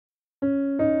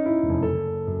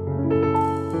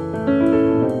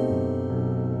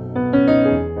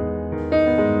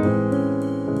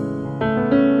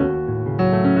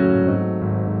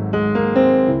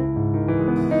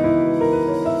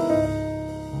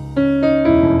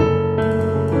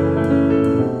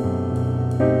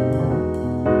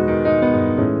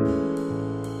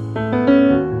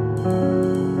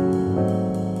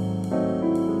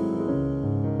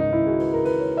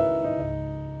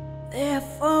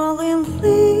falling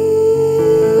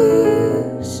leaves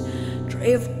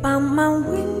drift by my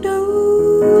window.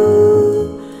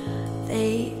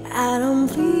 They autumn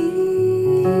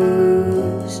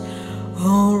leaves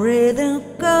already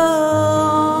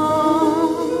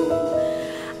gone.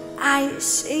 I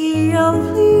see your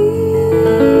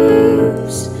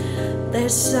lips, the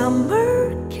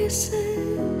summer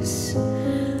kisses,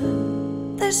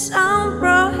 the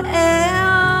summer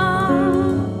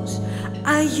hands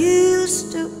I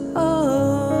used to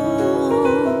hold.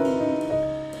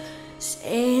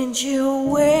 Since you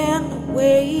went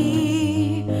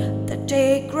away, the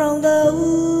day grew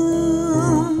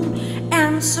long,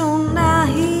 and soon I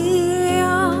hear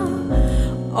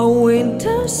a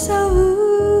winter song.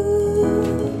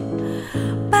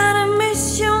 But I miss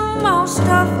you most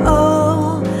of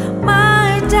all,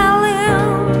 my darling,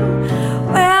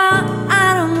 where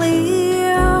autumn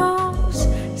leaves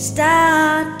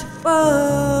start to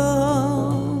fall.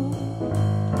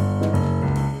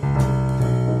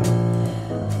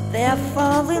 They're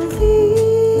falling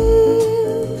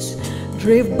leaves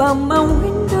drift by my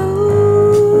window.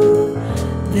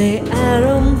 The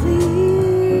autumn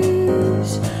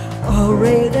leaves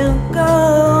already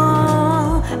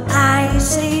gone. I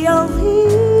see your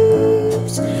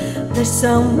lips, the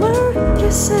summer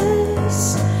kisses,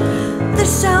 the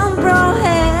summer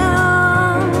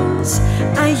hands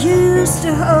I used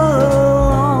to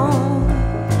hold.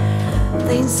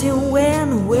 Things you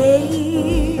went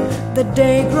away, the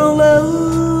day grew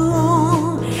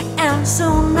long, and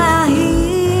soon I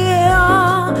hear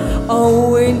a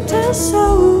winter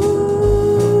song.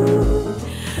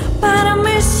 But I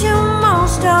miss you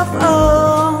most of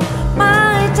all,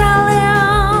 my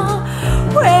darling,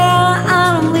 where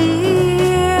autumn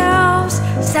leaves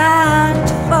start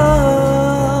to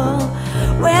fall.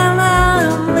 When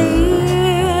autumn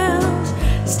leaves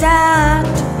start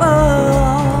to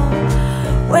fall.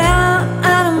 When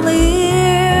autumn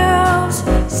leaves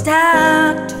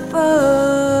start to fall.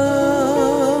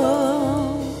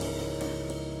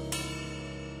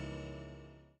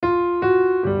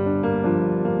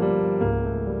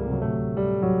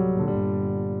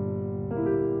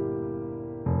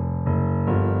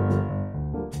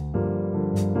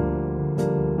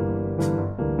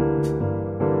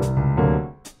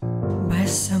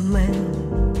 Besame,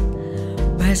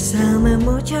 besame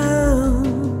mucho,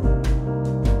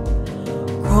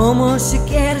 como si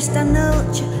quiera esta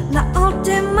noche la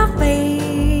última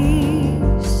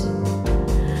vez.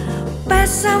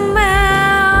 Besame,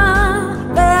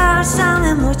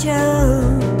 besame mucho,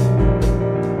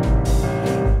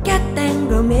 que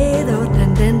tengo miedo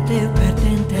tendente,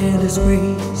 perdente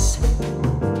después.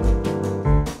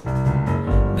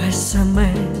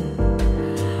 Besame,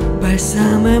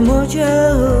 besame mucho,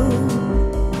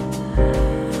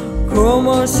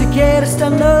 como si quiera esta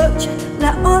noche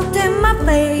la última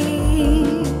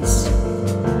vez.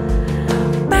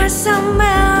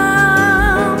 Besame,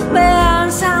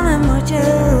 besame mucho,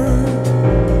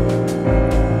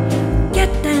 que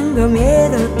tengo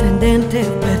miedo tendente,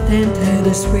 perdente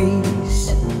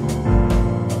después.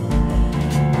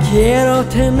 Quiero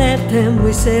tenerte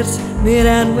muy cerca,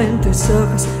 mirarme en tus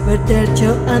ojos, verte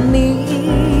yo a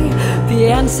mí.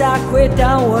 Piensa que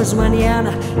estamos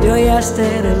mañana, yo ya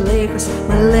estaré lejos,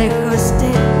 más lejos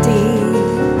de ti.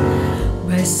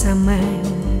 Bésame,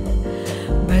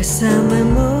 bésame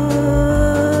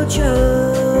mucho,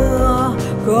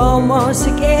 como si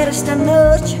quiera esta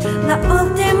noche la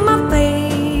última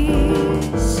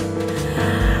vez.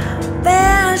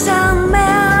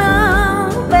 Bésame,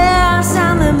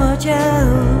 bésame mucho,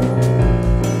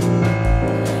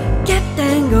 que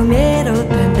tengo miedo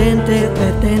tendente,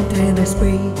 perdente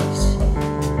después.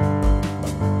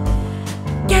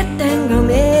 Que tengo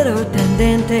miedo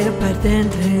tendente,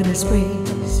 perdente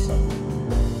después.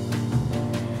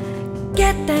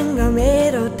 Que tengo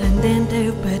miedo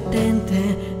tendente,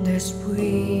 perdente después.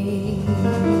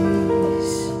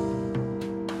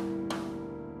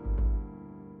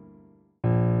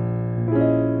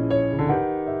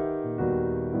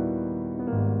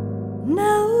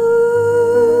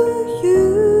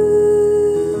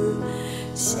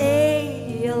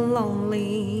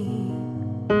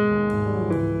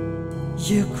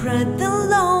 You cried the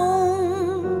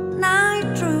long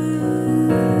night through.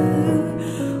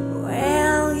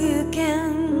 Well, you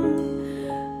can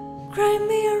cry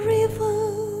me a river,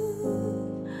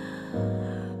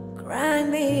 cry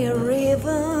me a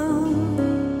river.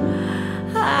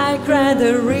 I cried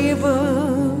the river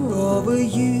over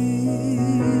you.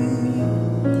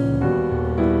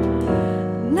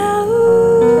 Now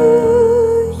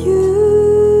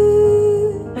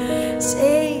you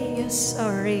say you're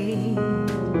sorry.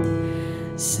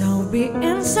 So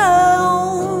being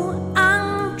so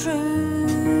untrue.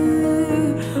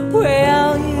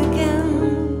 Well, you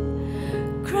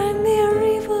can cry me a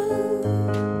river,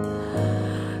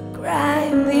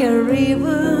 cry me a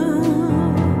river.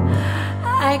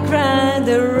 I cry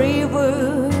the river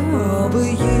over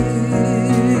you.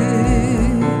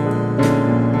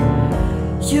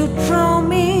 You throw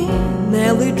me,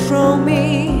 nearly throw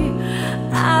me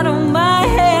out of my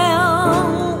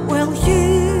hand. Well, you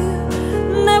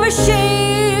never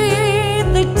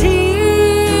shed the tears.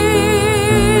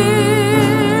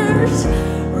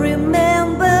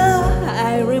 Remember,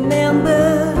 I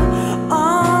remember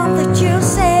all that you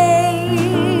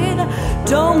said.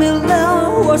 Told me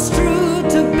love was true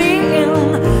to be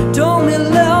in. Told me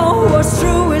love was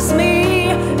true as me.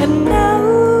 And now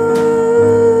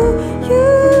you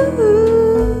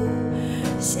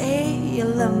say you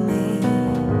love me.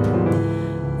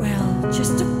 Well,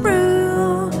 just to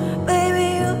prove, baby,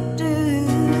 you do.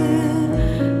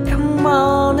 Come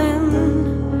on and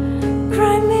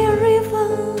cry me a river,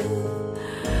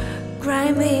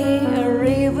 cry me a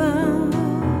river.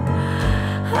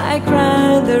 I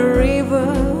cry the river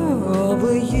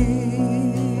over you.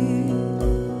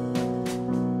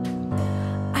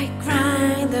 I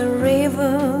cry the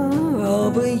river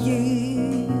over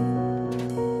you.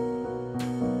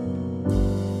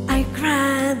 I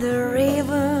cry the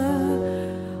river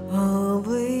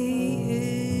over you.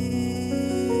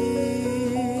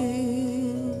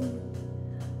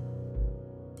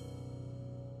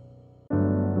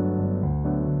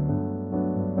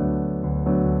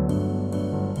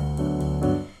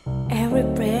 Every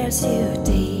breath you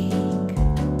take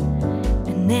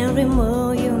and every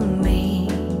move you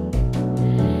make,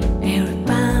 every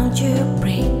bound you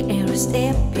break, every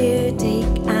step you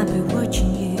take, I'll be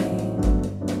watching you.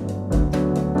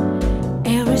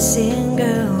 Every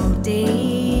single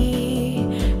day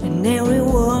and every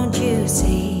word you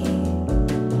say,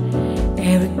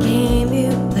 every game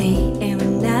you play, every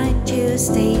night you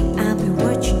stay, I'll be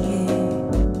watching you.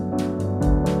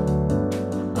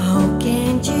 Oh,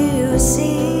 can't you see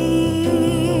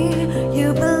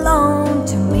you belong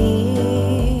to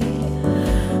me?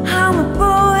 I'm a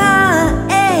boy I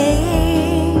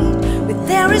ate with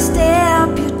every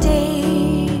step you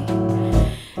take,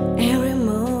 every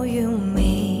move you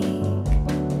make,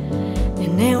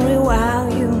 and every vow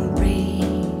you break,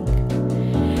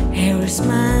 every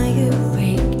smile you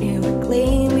fake, every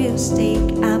claim you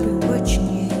stake, I'll be watching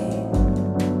you.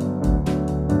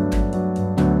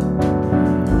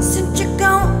 Since you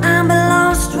go, I'm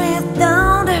lost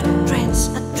without a trace.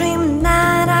 I dream at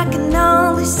night, I can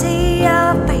only see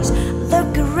your face. I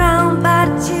look around, but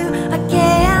you I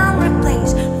can't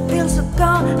replace. I feel so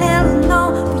cold and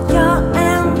alone with your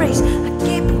embrace. I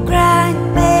keep on crying,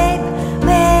 baby,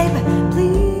 baby,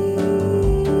 please.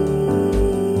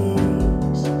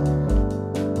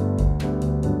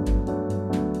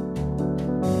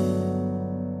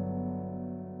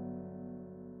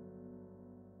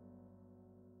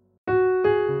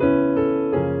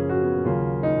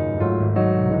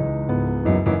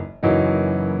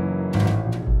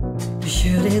 You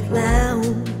shoot it loud,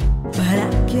 but I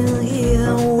can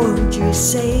hear what you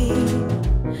say.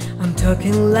 I'm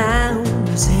talking loud,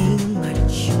 not saying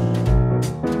much.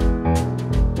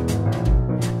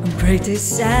 I'm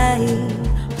criticized,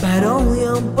 but only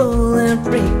a bullet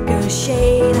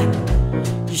ricochet.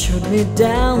 You shoot me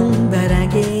down, but I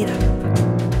get up.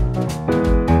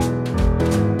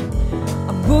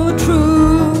 I'm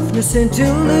bulletproof, nothing to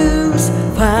lose.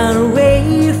 Far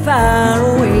away, far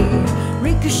away.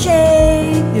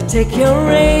 Ricochet, you take your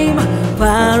aim.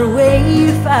 Far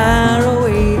away, far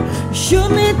away. You shoot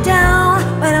me down,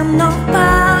 but I'm not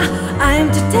far. I'm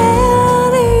to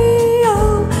tell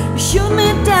you. You shoot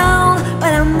me down,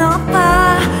 but I'm not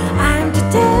far. I'm to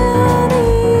tell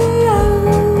you.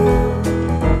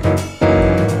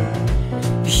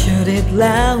 You shoot it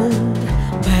loud,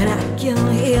 but I can't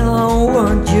hear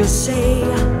what you say.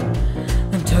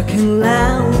 I'm talking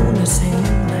loud, not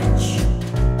saying much.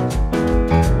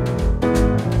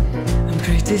 I'm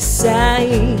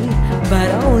criticized, but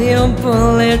only a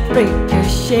bullet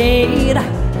ricochet.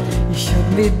 You shoot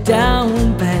me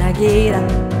down, but I get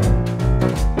up.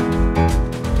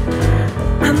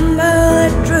 I'm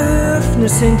bulletproof,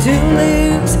 nothing to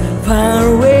lose. Far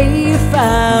away,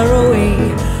 far away.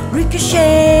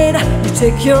 Ricochet, you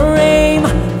take your aim.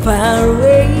 Far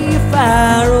away,